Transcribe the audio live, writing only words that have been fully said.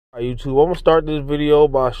Alright, YouTube, I'm gonna start this video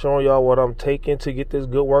by showing y'all what I'm taking to get this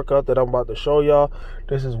good workout that I'm about to show y'all.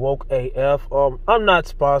 This is Woke AF. I'm not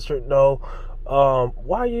sponsored, no.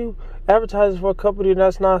 Why are you advertising for a company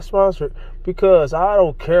that's not sponsored? Because I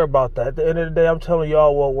don't care about that. At the end of the day, I'm telling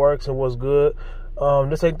y'all what works and what's good.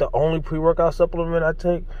 This ain't the only pre-workout supplement I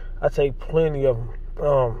take. I take plenty of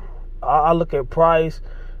them. I look at price,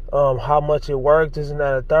 how much it works, this and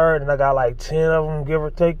that, and third, and I got like 10 of them, give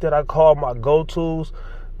or take, that I call my go-tos.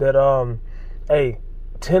 That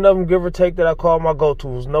 10 of them, give or take, that I call my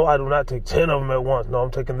go-tos. No, I do not take 10 of them at once. No, I'm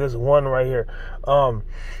taking this one right here.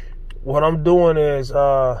 What I'm doing is, if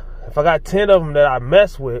I got 10 of them that I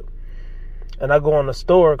mess with, and I go in the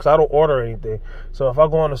store, because I don't order anything. So if I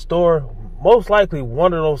go in the store, most likely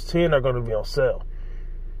one of those 10 are going to be on sale.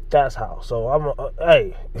 That's how. So I'm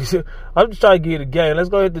just trying to get a game. Let's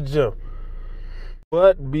go hit the gym.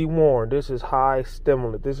 But be warned, this is high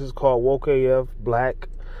stimulant. This is called Woke AF Black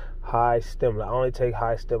High Stimulant. I only take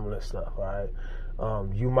high stimulant stuff, all right?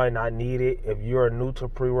 You might not need it. If you're new to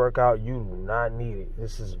pre-workout, you do not need it.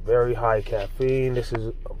 This is very high caffeine. This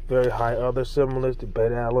is very high other stimulants, the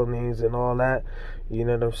beta-alanines and all that. You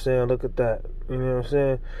know what I'm saying? Look at that. You know what I'm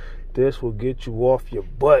saying? This will get you off your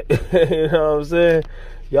butt. You know what I'm saying?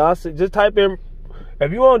 Y'all just type in,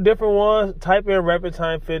 if you want different ones, type in Rapid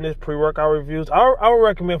Time Fitness pre-workout reviews. I would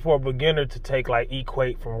recommend for a beginner to take like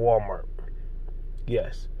Equate from Walmart.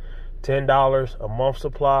 Yes. $10 a month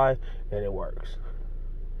supply, and it works.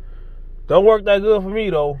 Don't work that good for me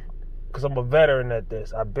though, because I'm a veteran at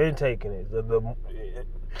this. I've been taking it.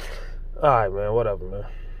 Alright, man, whatever, man.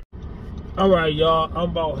 Alright, y'all,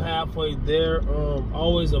 I'm about halfway there.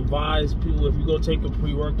 Always advise people, if you go take a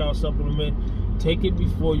pre-workout supplement, take it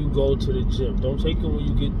before you go to the gym. Don't take it when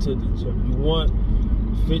you get to the gym. You want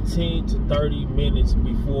 15 to 30 minutes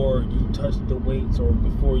before you touch the weights, or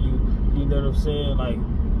before you know what I'm saying? Like,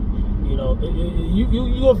 you know,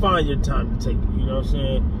 you'll find your time to take it. You know what I'm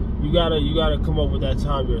saying? You gotta come up with that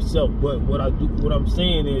time yourself. But what I'm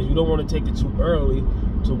saying is, you don't want to take it too early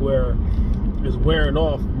to where it's wearing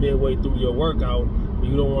off midway through your workout.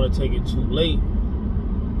 You don't want to take it too late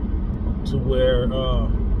to where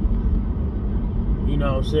you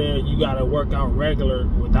know what I'm saying, you gotta work out regular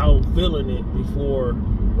without feeling it before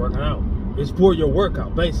working out. It's for your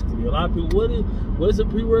workout, basically. A lot of people, what is a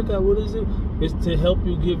pre-workout? What is it? It's to help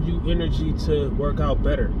you, give you energy to work out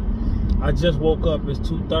better. I just woke up, it's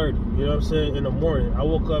 2:30, you know what I'm saying, in the morning. I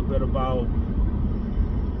woke up at about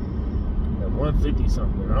 150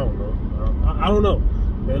 something, I don't know. I don't know.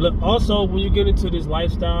 And look, also, when you get into this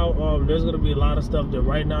lifestyle, there's going to be a lot of stuff that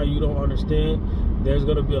right now you don't understand. There's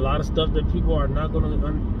going to be a lot of stuff that people are not going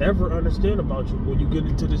to ever understand about you when you get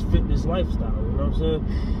into this fitness lifestyle, you know what I'm saying?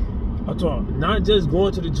 I'm talking not just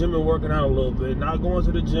going to the gym and working out a little bit, not going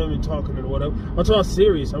to the gym and talking and whatever. I'm talking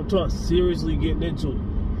serious. I'm talking seriously getting into it.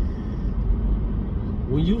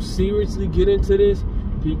 When you seriously get into this,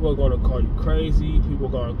 people are going to call you crazy. People are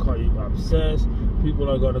going to call you obsessed. People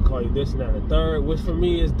are going to call you this and that and the third, which for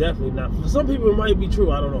me is definitely not. For some people, it might be true.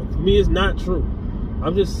 I don't know. For me, it's not true.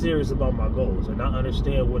 I'm just serious about my goals, and I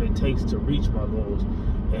understand what it takes to reach my goals.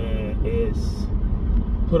 And it's,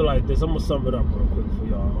 put it like this. I'm going to sum it up real quick for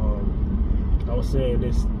y'all. I was saying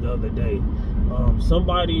this the other day.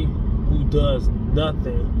 Somebody who does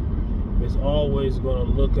nothing is always going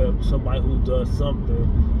to look at somebody who does something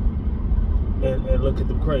and look at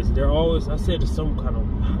them crazy. They're always, I said it's some kind of,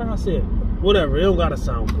 how did I say it? Whatever, it don't gotta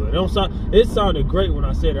sound good. It sounded great when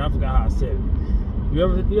I said it. I forgot how I said it. You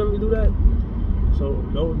ever do that? So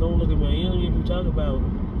don't look at me. You don't even talk about.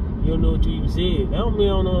 You don't know what you even said. That don't mean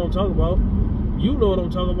I don't know what I'm talking about. You know what I'm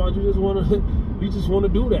talking about. You just wanna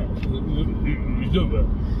do that. You do that.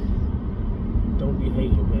 Don't be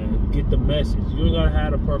hating, man. Get the message. You ain't gotta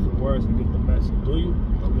have the perfect words to get the message, do you?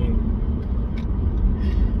 I mean,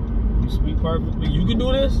 you speak perfectly. You can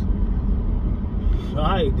do this?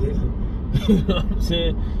 Alright, then. You know what I'm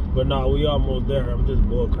saying? But no, we almost there. I'm just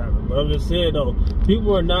bullcrapping. But I'm just saying, though,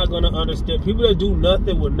 people are not going to understand. People that do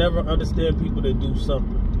nothing will never understand people that do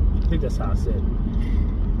something. I think that's how I said it.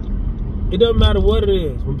 It doesn't matter what it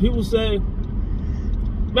is. When people say,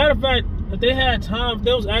 matter of fact, if they had time, if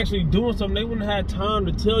they was actually doing something, they wouldn't have had time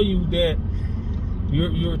to tell you that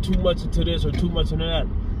you're too much into this or too much into that.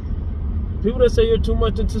 People that say you're too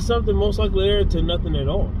much into something, most likely they're into nothing at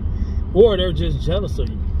all. Or they're just jealous of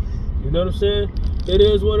you. You know what I'm saying? It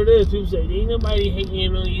is what it is. People say, ain't nobody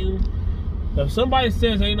hating on you. If somebody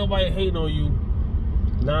says ain't nobody hating on you,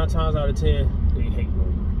 9 times out of 10, they hating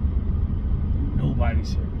on you.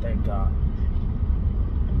 Nobody's here, thank God.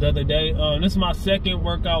 The other day, this is my second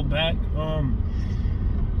workout back.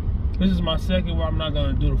 This is my second where I'm not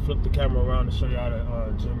going to do the flip the camera around to show y'all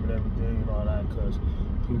the gym and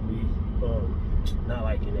Not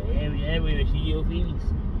like in the every heel fees.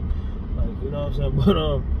 Like, you know what I'm saying? But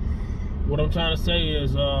what I'm trying to say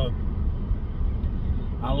is I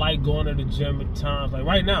like going to the gym at times. Like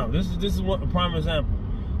right now, this is what a prime example.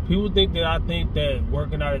 People think that I think that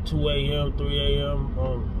working out at 2 a.m., 3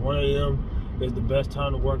 a.m., 1 a.m. is the best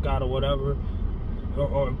time to work out or whatever.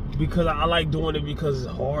 Or because I like doing it because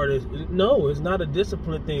it's hard. No, it's not a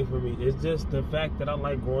discipline thing for me. It's just the fact that I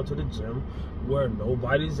like going to the gym where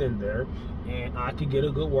nobody's in there and I could get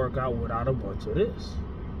a good workout without a bunch of this.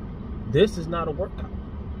 This is not a workout.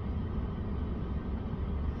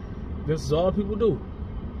 This is all people do.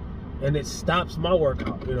 And it stops my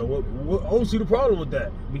workout. You know, I don't see the problem with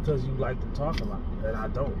that because you like to talk a lot and I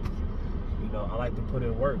don't. You know, I like to put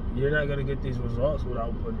in work. You're not gonna get these results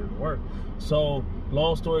without putting in work. So,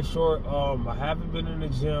 long story short, I haven't been in the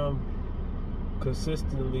gym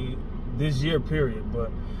consistently this year, period. But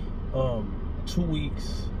 2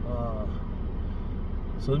 weeks.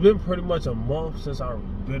 So it's been pretty much a month since I've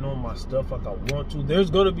been on my stuff like I want to. There's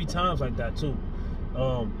gonna be times like that too.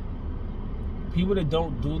 People that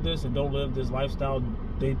don't do this and don't live this lifestyle,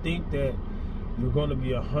 they think that you're going to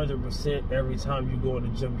be 100% every time you go in the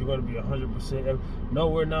gym. You're going to be 100%. No,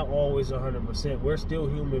 we're not always 100%. We're still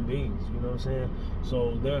human beings. You know what I'm saying?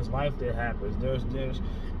 So there's life that happens.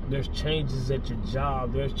 There's changes at your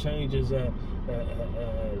job. There's changes at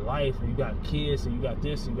life. You got kids, and you got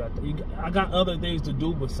this. I got other things to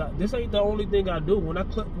do. Besides, this ain't the only thing I do. When I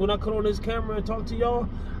come on this camera and talk to y'all,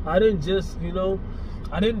 I didn't just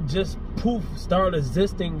poof start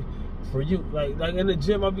existing for you. Like in the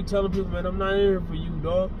gym, I be telling people, man, I'm not in here for you,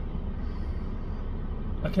 dog.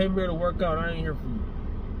 I came here to work out. I ain't here for you.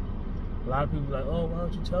 A lot of people like, oh, why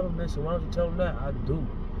don't you tell them this and why don't you tell them that? I do.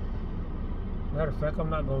 Matter of fact, I'm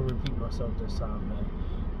not gonna repeat myself this time, man.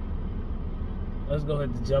 Let's go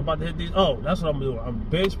ahead to the gym. I'm about to hit these. Oh, that's what I'm doing. I'm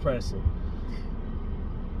bench pressing.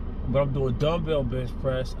 But I'm doing dumbbell bench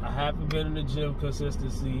press. I haven't been in the gym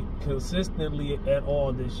consistently at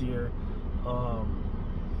all this year.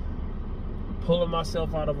 Pulling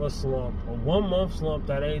myself out of a slump, a 1 month slump.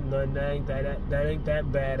 That ain't nothing. That ain't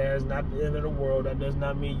that bad. That's not the end of the world. That does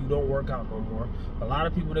not mean you don't work out no more. A lot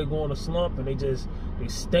of people, they go in a slump and they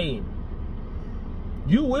stay in.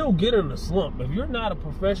 You will get in a slump if you're not a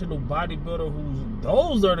professional bodybuilder.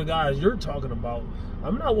 Those are the guys you're talking about.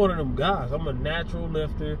 I'm not one of them guys. I'm a natural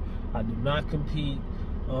lifter. I do not compete.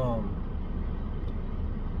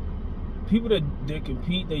 People that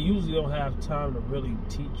compete, they usually don't have time to really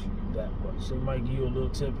teach you that much. They might give you a little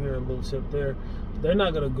tip here, a little tip there. They're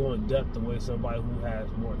not going to go in depth the way somebody who has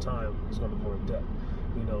more time is going to go in depth.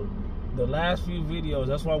 You know, the last few videos,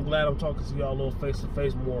 that's why I'm glad I'm talking to y'all a little face to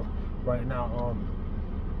face more right now.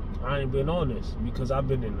 I ain't been on this because I've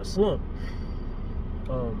been in the slump.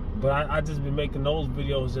 But I just been making those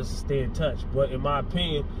videos just to stay in touch. But in my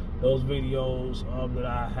opinion, those videos that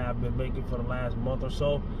I have been making for the last month or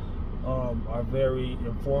so are very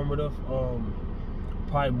informative.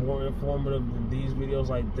 Probably more informative than these videos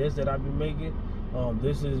like this that I've been making.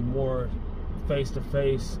 This is more face to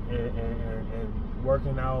face and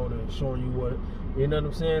working out and showing you what, you know what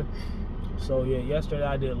I'm saying? So yeah, yesterday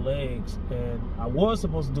I did legs, and I was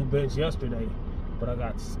supposed to do bench yesterday, but I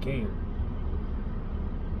got scared.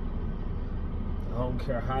 I don't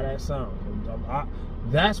care how that sounds.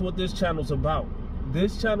 That's what this channel's about.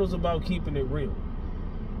 This channel's about keeping it real.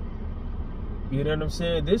 You know what I'm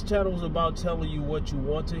saying? This channel's about telling you what you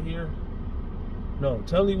want to hear. No,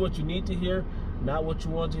 telling you what you need to hear, not what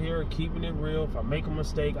you want to hear. Keeping it real. If I make a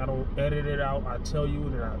mistake, I don't edit it out. I tell you,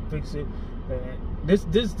 and I fix it.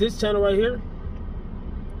 This channel right here,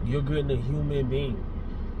 you're getting a human being.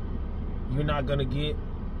 You're not gonna get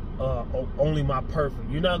only my perfect.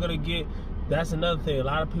 You're not gonna get. That's another thing. A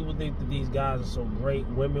lot of people think that these guys are so great,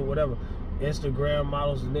 women, whatever. Instagram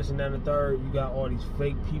models and this and that and the third. You got all these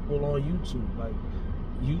fake people on YouTube, like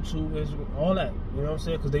YouTube, Instagram, all that. You know what I'm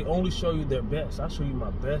saying? Because they only show you their best. I show you my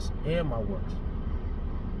best and my worst.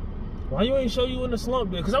 Why you ain't show you in the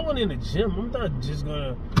slump there? Because I wasn't in the gym. I'm not just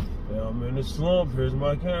gonna. Yeah, I'm in the slump. Here's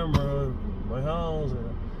my camera, my house. And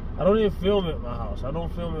I don't even film at my house. I don't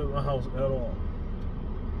film at my house at all.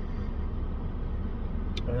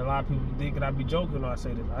 And a lot of people think that I be joking when I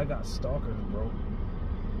say this. I got stalkers, bro.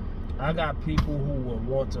 I got people who will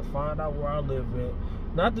want to find out where I live at.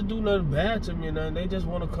 Not to do nothing bad to me or nothing. They just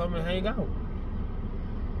want to come and hang out.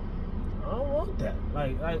 I don't want that.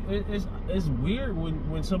 Like it's weird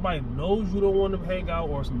when somebody knows you don't want to hang out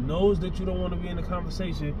or knows that you don't want to be in a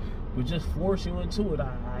conversation, but just force you into it.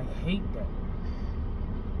 I hate that.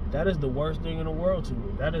 That is the worst thing in the world to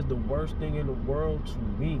me. That is the worst thing in the world to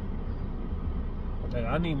me. Like,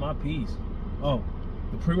 I need my peace. Oh,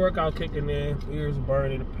 The pre-workout kicking in, ears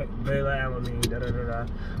burning, beta-alanine,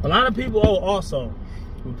 A lot of people, also,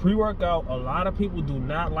 with pre-workout, a lot of people do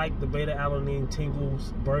not like the beta-alanine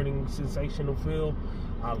tingles, burning, sensational feel.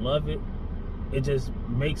 I love it. It just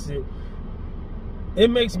makes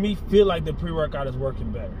makes me feel like the pre-workout is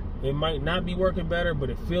working better. It might not be working better, but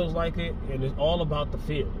it feels like it, and it's all about the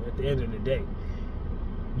feel at the end of the day.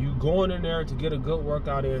 You going in there to get a good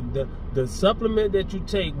workout in. The supplement that you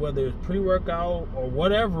take, whether it's pre-workout or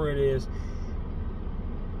whatever it is,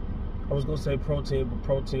 I was going to say protein, but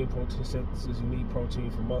protein synthesis, you need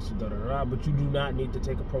protein for muscle, but you do not need to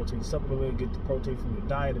take a protein supplement. Get the protein from your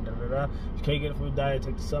diet, If you can't get it from your diet,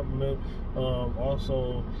 take the supplement.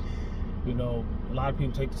 Also, you know, a lot of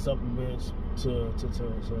people take the supplements to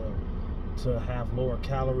have lower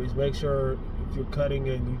calories. Make sure if you're cutting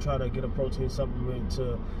and you try to get a protein supplement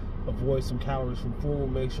to avoid some calories from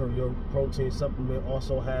food, make sure your protein supplement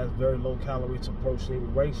also has very low calorie to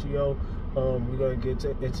protein ratio. We're going to get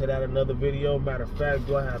into that in another video. Matter of fact,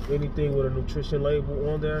 do I have anything with a nutrition label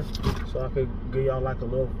on there so I could give y'all like a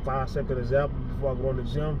little 5-second example before I go in the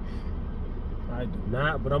gym? I do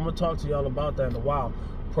not, but I'm going to talk to y'all about that in a while.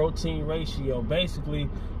 Protein ratio. Basically,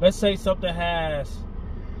 let's say something has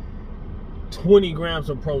 20 grams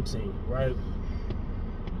of protein, right?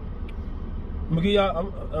 I'm gonna give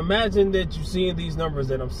y'all, imagine that you're seeing these numbers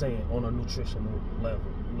that I'm saying on a nutritional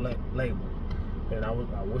label. And I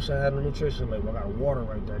wish I had a nutrition label. I got water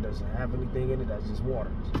right there. It doesn't have anything in it. That's just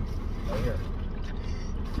water. Right here.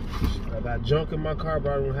 I got junk in my car,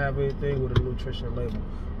 but I don't have anything with a nutrition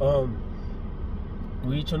label.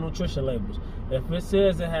 Read your nutrition labels. If it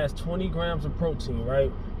says it has 20 grams of protein,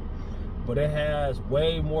 right, but it has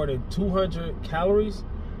way more than 200 calories,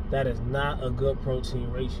 that is not a good protein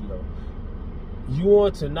ratio. You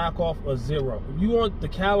want to knock off a 0. You want the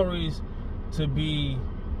calories to be,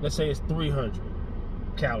 let's say it's 300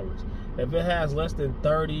 calories. If it has less than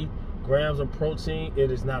 30 grams of protein,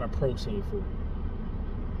 it is not a protein food.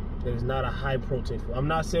 It is not a high protein food. I'm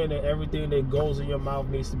not saying that everything that goes in your mouth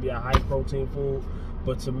needs to be a high protein food,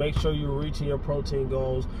 but to make sure you're reaching your protein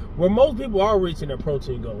goals, where most people are reaching their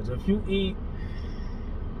protein goals. If you eat,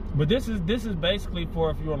 but this is basically for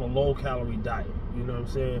if you're on a low calorie diet. You know what I'm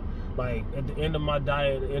saying? Like at the end of my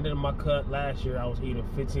diet, at the end of my cut last year, I was eating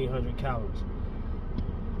 1,500 calories.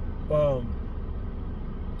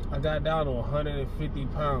 I got down to 150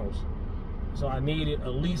 pounds. So I needed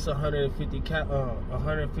at least 150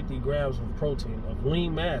 grams of protein, of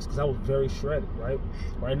lean mass, because I was very shredded, right?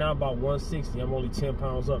 Right now, about 160. I'm only 10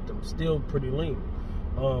 pounds up. I'm still pretty lean.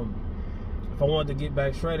 If I wanted to get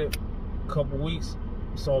back shredded, a couple weeks,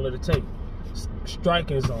 that's all it'll take.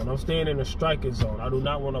 Striking zone. I'm staying in the striking zone. I do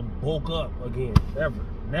not want to bulk up again. Ever.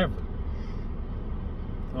 Never.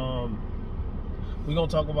 We're going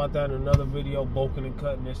to talk about that in another video, bulking and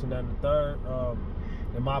cutting, this and that and the third.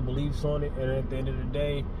 And my beliefs on it. And at the end of the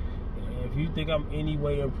day, if you think I'm any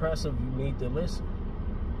way impressive, you need to listen.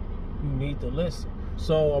 You need to listen.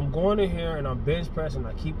 So I'm going in here and I'm bench pressing.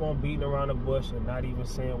 I keep on beating around the bush and not even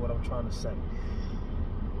saying what I'm trying to say.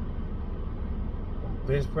 I'm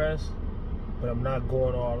bench press, but I'm not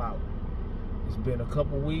going all out. It's been a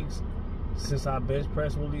couple weeks since I bench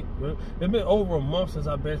pressed really. It's been over a month since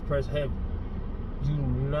I bench pressed heavy. You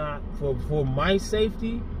not, for my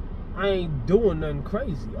safety, I ain't doing nothing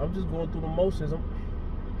crazy. I'm just going through the motions. I'm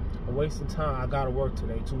wasting time. I gotta work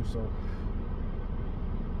today too, so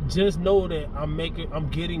just know that I'm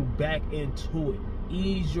getting back into it.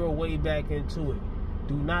 Ease your way back into it.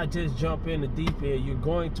 Do not just jump in the deep end. You're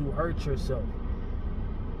going to hurt yourself.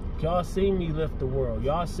 Y'all see me lift the world.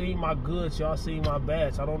 Y'all see my goods. Y'all see my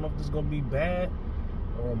bads. I don't know if this is gonna be bad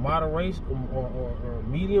or moderation or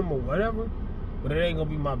medium or whatever, but it ain't gonna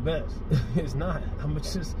be my best. It's not. I'm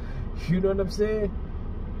just, you know what I'm saying?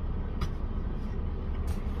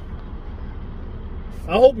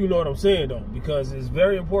 I hope you know what I'm saying though, because it's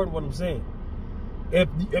very important what I'm saying. If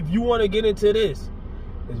you want to get into this,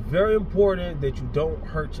 it's very important that you don't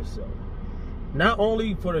hurt yourself. Not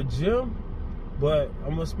only for the gym, but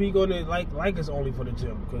I'm gonna speak on it like it's only for the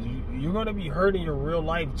gym, because you're gonna be hurting your real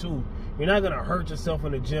life too. You're not gonna hurt yourself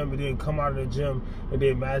in the gym and then come out of the gym and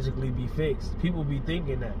then magically be fixed. People be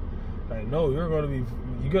thinking that, like, no, you're gonna be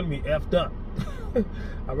effed up.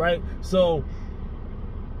 All right, so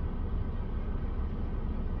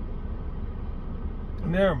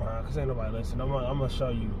never mind, because ain't nobody listening. I'm gonna show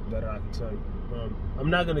you better. I can tell you. I'm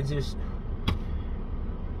not gonna just.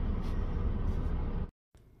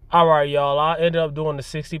 All right, y'all. I ended up doing the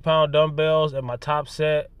 60-pound dumbbells at my top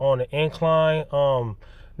set on the incline.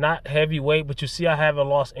 not heavyweight, but you see I haven't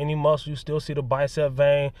lost any muscle. You still see the bicep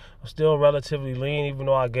vein. I'm still relatively lean, even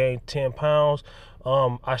though I gained 10 pounds.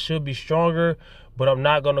 I should be stronger, but I'm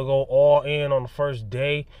not going to go all in on the first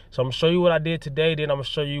day. So I'm going to show you what I did today. Then I'm going to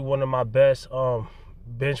show you one of my best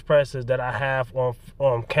bench presses that I have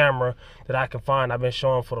on camera that I can find. I've been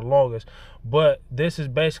showing for the longest. But this is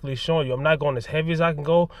basically showing you I'm not going as heavy as I can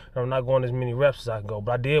go, and I'm not going as many reps as I can go.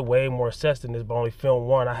 But I did way more sets than this, but only filmed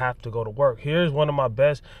one. I have to go to work. Here's one of my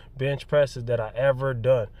best bench presses that I ever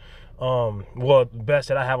done. Well, best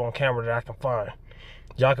that I have on camera that I can find.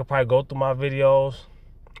 Y'all can probably go through my videos.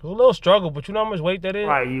 It was a little struggle, but you know how much weight that is? All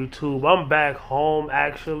right, YouTube. I'm back home,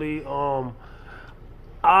 actually.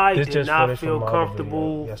 I did not feel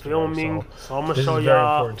comfortable filming, so I'm going to show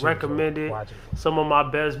y'all recommended some of my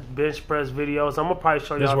best bench press videos. I'm going to probably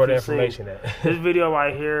show y'all a few things. This video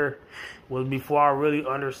right here was before I really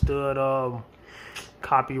understood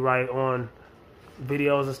copyright on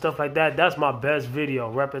videos and stuff like that. That's my best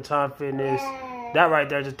video, Reppin' Time Fitness. That right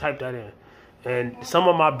there, just type that in. And some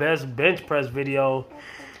of my best bench press video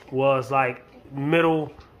was like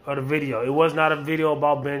middle of the video. It was not a video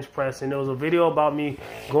about bench pressing. It was a video about me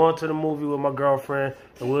going to the movie with my girlfriend,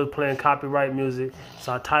 and we were playing copyright music.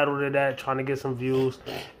 So I titled it that, trying to get some views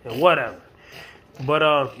and whatever.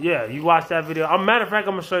 But yeah, you watch that video. Matter of fact,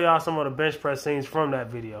 I'm gonna show y'all some of the bench press scenes from that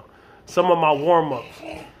video. Some of my warm-ups,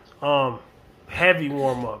 heavy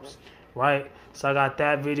warm-ups, right? So I got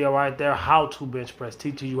that video right there, how to bench press,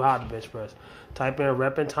 teaching you how to bench press. Type in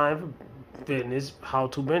Reppin' Time Fitness, how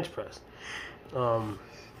to bench press.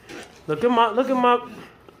 Look at my, never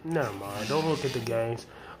mind, don't look at the games.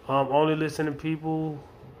 Only listen to people.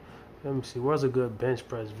 Let me see, where's a good bench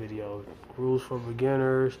press video? Rules for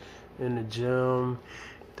beginners, in the gym.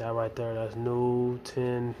 That right there, that's new.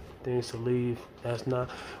 10 things to leave, that's not.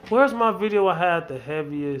 Where's my video I had the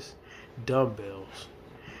heaviest dumbbells?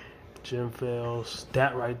 Gym fails,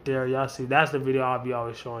 that right there. Y'all see, that's the video I'll be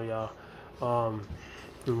always showing y'all.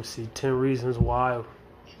 Let me see, 10 reasons why.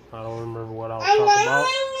 I don't remember what I was talking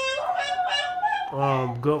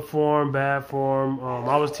about. Good form, bad form.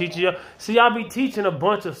 I was teaching you. See, I be teaching a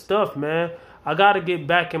bunch of stuff, man. I got to get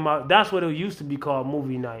back in my... That's what it used to be called,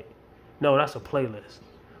 movie night. No, that's a playlist.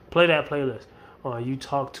 Play that playlist. You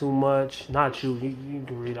talk too much. Not you. You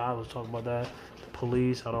can read it. I was talking about that.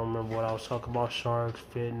 Police. I don't remember what I was talking about. Sharks,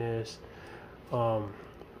 fitness,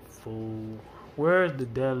 food. Where's the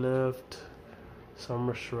deadlift?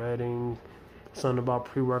 Summer shredding. Something about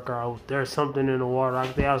pre-workout. There's something in the water. I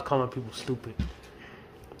think I was calling people stupid.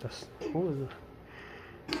 What was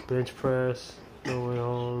it? Bench press. Going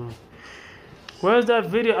on. Where's that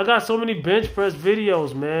video? I got so many bench press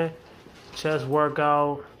videos, man. Chest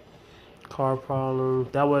workout. Car problem.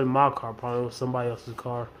 That wasn't my car problem. It was somebody else's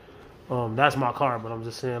car. That's my car, but I'm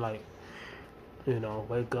just saying, like, you know,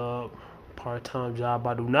 wake up. Part-time job.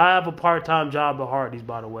 I do not have a part-time job at Hardee's,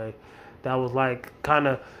 by the way. That was like kind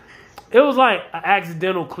of... It was like an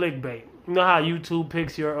accidental clickbait. You know how YouTube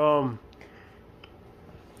picks your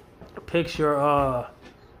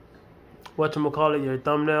whatchamacallit, your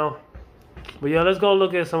thumbnail? But yeah, let's go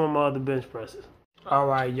look at some of my other bench presses.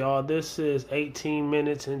 Alright, y'all, this is 18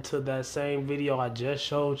 minutes into that same video I just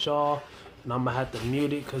showed y'all. And I'm gonna have to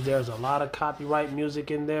mute it because there's a lot of copyright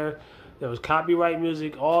music in there. There was copyright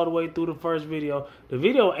music all the way through the first video. The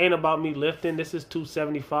video ain't about me lifting. This is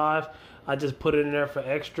 275. I just put it in there for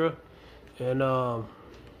extra. And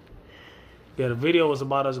yeah, the video was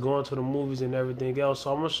about us going to the movies and everything else.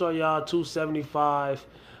 So I'm gonna show y'all 275.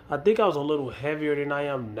 I think I was a little heavier than I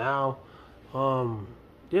am now.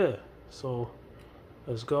 Yeah, so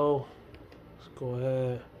let's go. Let's go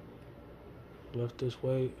ahead. Lift this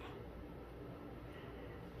weight.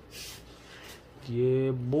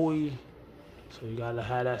 Yeah, boy. So you gotta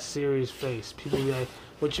have that serious face. People be like,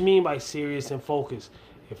 what you mean by serious and focused?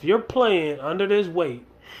 If you're playing under this weight,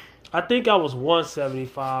 I think I was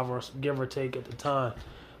 175 or give or take at the time.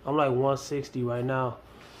 I'm like 160 right now.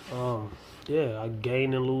 Yeah, I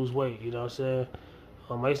gain and lose weight, you know what I'm saying?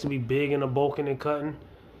 I used to be big into bulking and cutting.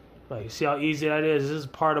 Like, see how easy that is? This is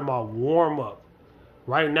part of my warm-up.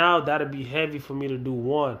 Right now, that'd be heavy for me to do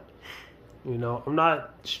one. You know, I'm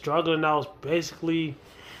not struggling. I was basically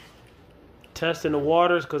testing the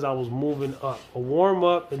waters because I was moving up. A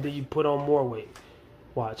warm-up, and then you put on more weight.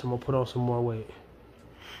 Watch, I'm going to put on some more weight.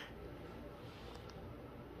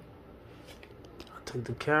 Take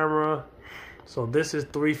the camera. So this is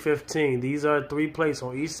 315. These are 3 plates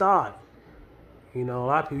on each side. You know, a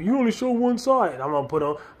lot of people, you only show one side. I'm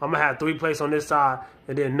gonna have 3 plates on this side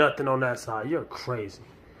and then nothing on that side. You're crazy.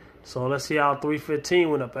 So let's see how 315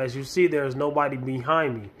 went up. As you see, there's nobody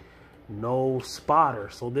behind me. No spotter.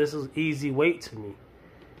 So this is easy weight to me.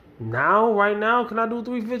 Now, right now, can I do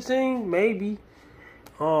 315? Maybe.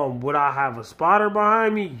 Would I have a spotter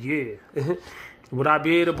behind me? Yeah. Would I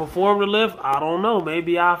be able to perform the lift? I don't know.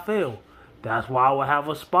 Maybe I fail. That's why I would have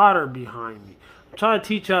a spotter behind me. I'm trying to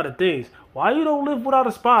teach y'all the things. Why you don't lift without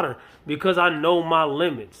a spotter? Because I know my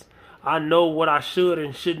limits. I know what I should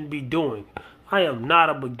and shouldn't be doing. I am not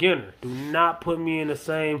a beginner. Do not put me in the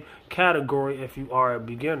same category if you are a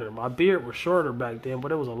beginner. My beard was shorter back then,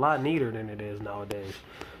 but it was a lot neater than it is nowadays.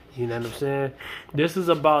 You know what I'm saying? This is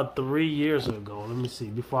about 3 years ago. Let me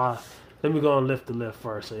see. Let me go and lift the lift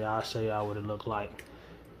first, so I'll show y'all what it looked like.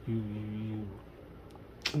 You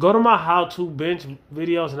go to my how-to bench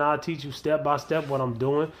videos, and I'll teach you step by step what I'm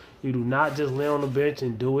doing. You do not just lay on the bench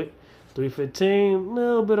and do it. 315,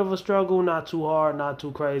 little bit of a struggle, not too hard, not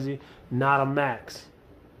too crazy, not a max.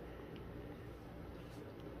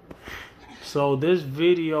 So this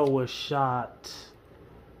video was shot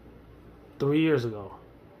 3 years ago,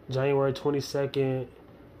 January 22nd,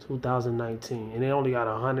 2019, and it only got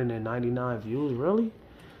 199 views. Really?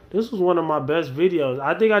 This was one of my best videos.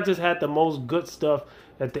 I think I just had the most good stuff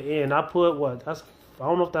at the end. I put what? I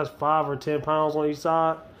don't know if that's 5 or 10 pounds on each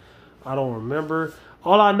side. I don't remember.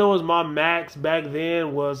 All I know is my max back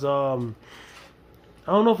then was I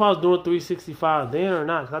don't know if I was doing 365 then or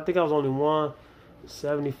not, because I think I was only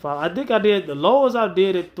 175. I think I did, the lowest I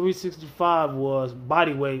did at 365 was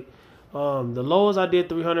body weight. The lowest I did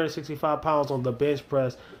 365 pounds on the bench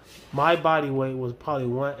press. My body weight was probably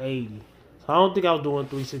 180. So I don't think I was doing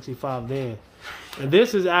 365 then. And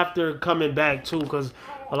this is after coming back too, because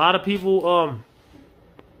a lot of people,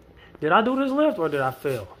 did I do this lift or did I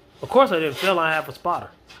fail? Of course I didn't fail. I have a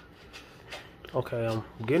spotter. Okay, I'm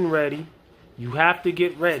getting ready. You have to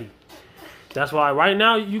get ready. That's why right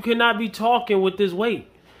now you cannot be talking with this weight.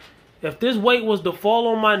 If this weight was to fall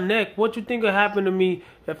on my neck, what you think would happen to me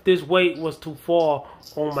if this weight was to fall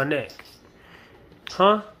on my neck?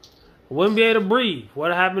 Huh? I wouldn't be able to breathe.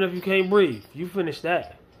 What happened if you can't breathe? You finished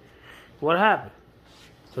that. What happened?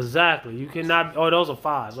 Exactly. You cannot. Oh, those are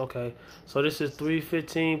 5s. Okay. So this is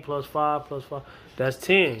 315 plus 5 plus 5. That's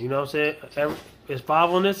 10. You know what I'm saying? It's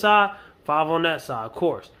 5 on this side, 5 on that side, of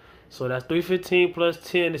course. So that's 315 plus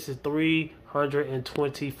 10. This is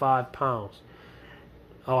 325 pounds.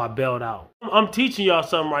 Oh, I bailed out. I'm teaching y'all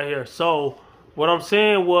something right here. So what I'm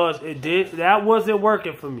saying was that wasn't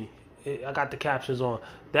working for me. I got the captions on.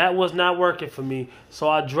 That was not working for me. So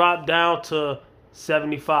I dropped down to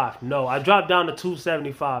 75. No, I dropped down to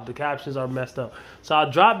 275. The captions are messed up. So I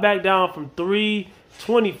dropped back down from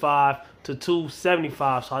 325 to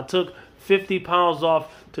 275. So I took 50 pounds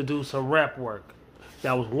off to do some rep work.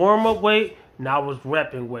 That was warm-up weight. Now it's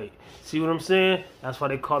repping weight. See what I'm saying? That's why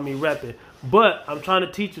they call me repping. But I'm trying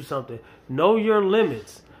to teach you something. Know your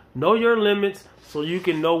limits. Know your limits so you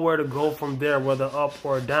can know where to go from there, whether up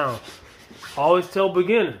or down. I always tell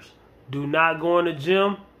beginners, do not go in the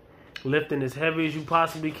gym lifting as heavy as you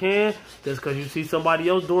possibly can just because you see somebody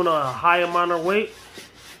else doing a high amount of weight.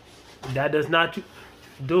 That does not...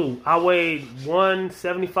 Dude, I weighed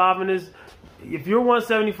 175 in this. If you're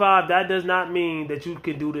 175, that does not mean that you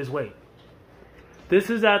can do this weight. This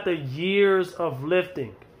is after years of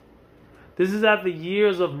lifting. This is after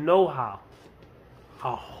years of know-how.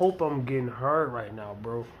 I hope I'm getting hurt right now,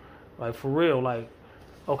 bro. Like, for real. Like,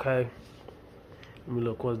 okay. Let me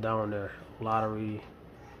look what's down there. Lottery.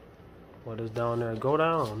 What is down there? Go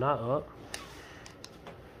down, not up.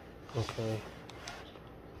 Okay.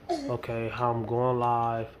 Okay, how I'm going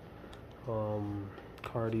live.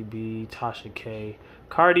 Cardi B, Tasha K.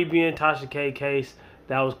 Cardi B and Tasha K case.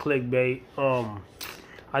 That was clickbait.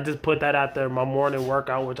 I just put that out there, my morning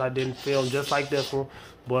workout, which I didn't film just like this one.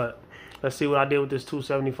 But let's see what I did with this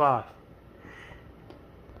 275.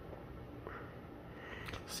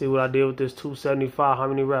 See what I did with this 275. How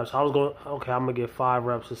many reps? I was going. Okay, I'm gonna get 5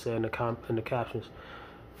 reps to say in the captions.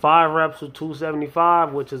 5 reps with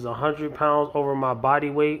 275, which is 100 pounds over my body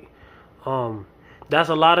weight. That's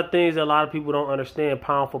a lot of things that a lot of people don't understand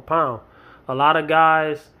pound for pound. A lot of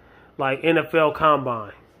guys like NFL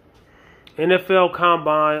Combine. NFL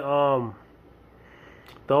Combine,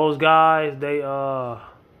 those guys, they, wow,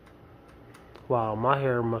 my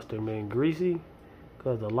hair must have been greasy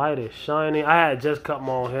because the light is shining. I had just cut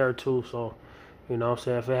my own hair too, so, you know what I'm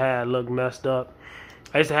saying, if it had looked messed up.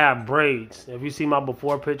 I used to have braids. If you see my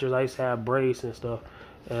before pictures, I used to have braids and stuff.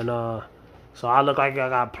 And, so I look like I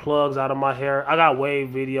got plugs out of my hair. I got wave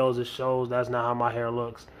videos that shows that's not how my hair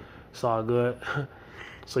looks. It's all good.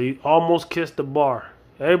 So you almost kissed the bar.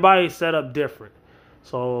 Everybody's set up different.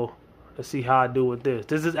 So let's see how I do with this.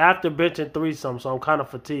 This is after benching 3 some, so I'm kind of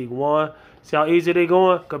fatigued. 1, see how easy they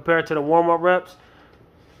going compared to the warm-up reps?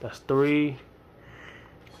 That's 3,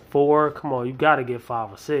 4. Come on, you gotta get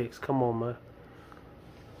 5 or 6. Come on, man.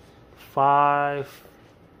 5.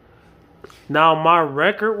 Now my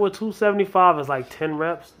record with 275 is like 10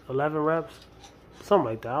 reps, 11 reps, something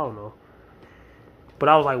like that. I don't know. But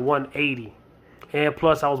I was like 180, and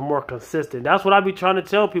plus I was more consistent. That's what I be trying to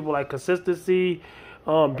tell people, like consistency,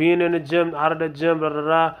 being in the gym, out of the gym, blah blah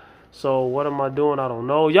blah. So what am I doing? I don't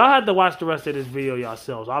know. Y'all have to watch the rest of this video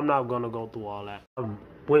yourselves. I'm not gonna go through all that. I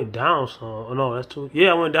went down some. Oh no, that's too.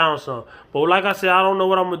 Yeah, I went down some. But like I said, I don't know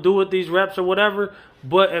what I'm gonna do with these reps or whatever.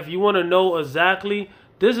 But if you want to know exactly,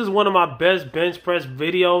 this is one of my best bench press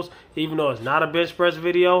videos. Even though it's not a bench press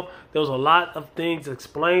video, there was a lot of things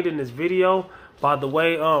explained in this video. By the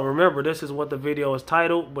way, remember, this is what the video is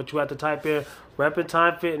titled, but you have to type in Reppin'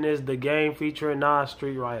 Time Fitness, the game featuring Nas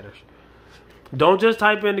Street Riders. Don't just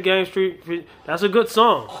type in the game Street. That's a good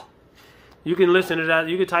song. You can listen to that.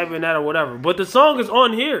 You can type in that or whatever. But the song is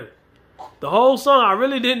on here. The whole song. I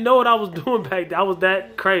really didn't know what I was doing back then. I was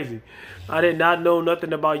that crazy. I did not know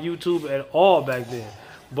nothing about YouTube at all back then.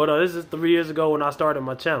 But this is 3 years ago when I started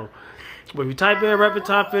my channel. But if you type in Reppin'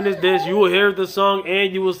 Time Fitness this, you will hear the song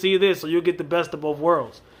and you will see this, so you'll get the best of both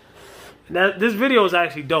worlds. Now, this video is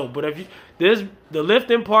actually dope, but if you the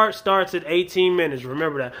lifting part starts at 18 minutes.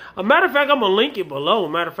 Remember that. A matter of fact, I'm gonna link it below.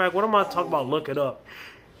 Matter of fact, what am I talking about? Look it up.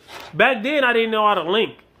 Back then, I didn't know how to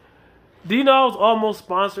link. Do you know I was almost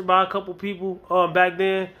sponsored by a couple people back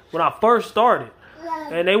then when I first started,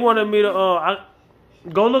 and they wanted me to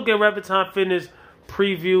go look at Reppin' Time Fitness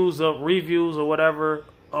previews of reviews or whatever.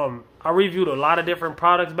 I reviewed a lot of different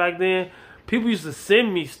products back then. People used to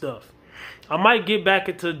send me stuff. I might get back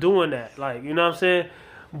into doing that, like, you know what I'm saying?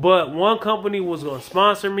 But one company was going to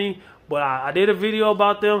sponsor me, but I did a video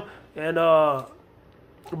about them and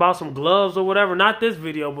about some gloves or whatever. Not this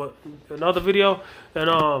video, but another video. And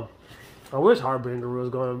I wish Harbinger was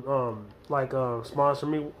going to sponsor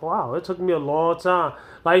me. Wow, it took me a long time.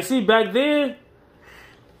 Like, see, back then,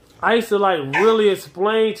 I used to like really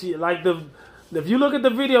explain to you, like if you look at the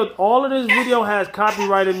video, all of this video has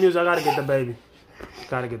copyrighted music. I gotta get the baby.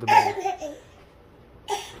 Gotta get the baby.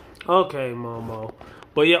 Okay, Momo.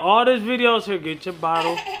 But yeah, all this videos here, get your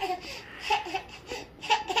bottle.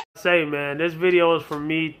 Say, man, this video is from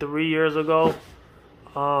me 3 years ago.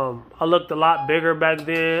 I looked a lot bigger back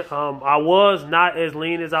then. I was not as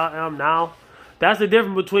lean as I am now. That's the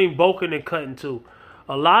difference between bulking and cutting too.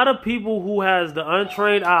 A lot of people who has the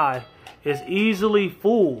untrained eye is easily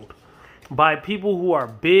fooled by people who are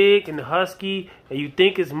big and husky and you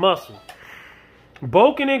think it's muscle.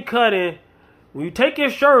 Bulking and cutting, when you take your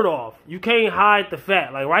shirt off, you can't hide the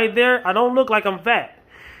fat. Like right there, I don't look like I'm fat.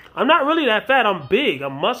 I'm not really that fat. I'm big,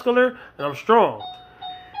 I'm muscular, and I'm strong.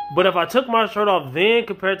 But if I took my shirt off then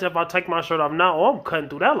compared to if I take my shirt off now, oh, I'm cutting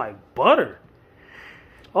through that like butter.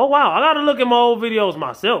 Oh wow, I gotta look at my old videos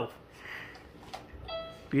myself.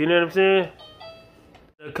 You know what I'm saying?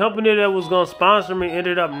 The company that was gonna sponsor me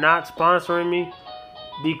ended up not sponsoring me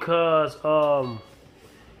because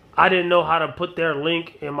I didn't know how to put their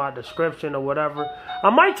link in my description or whatever. I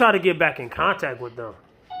might try to get back in contact with them.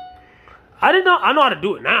 I know how to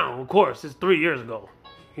do it now, of course. It's 3 years ago.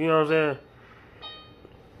 You know what I'm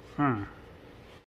saying?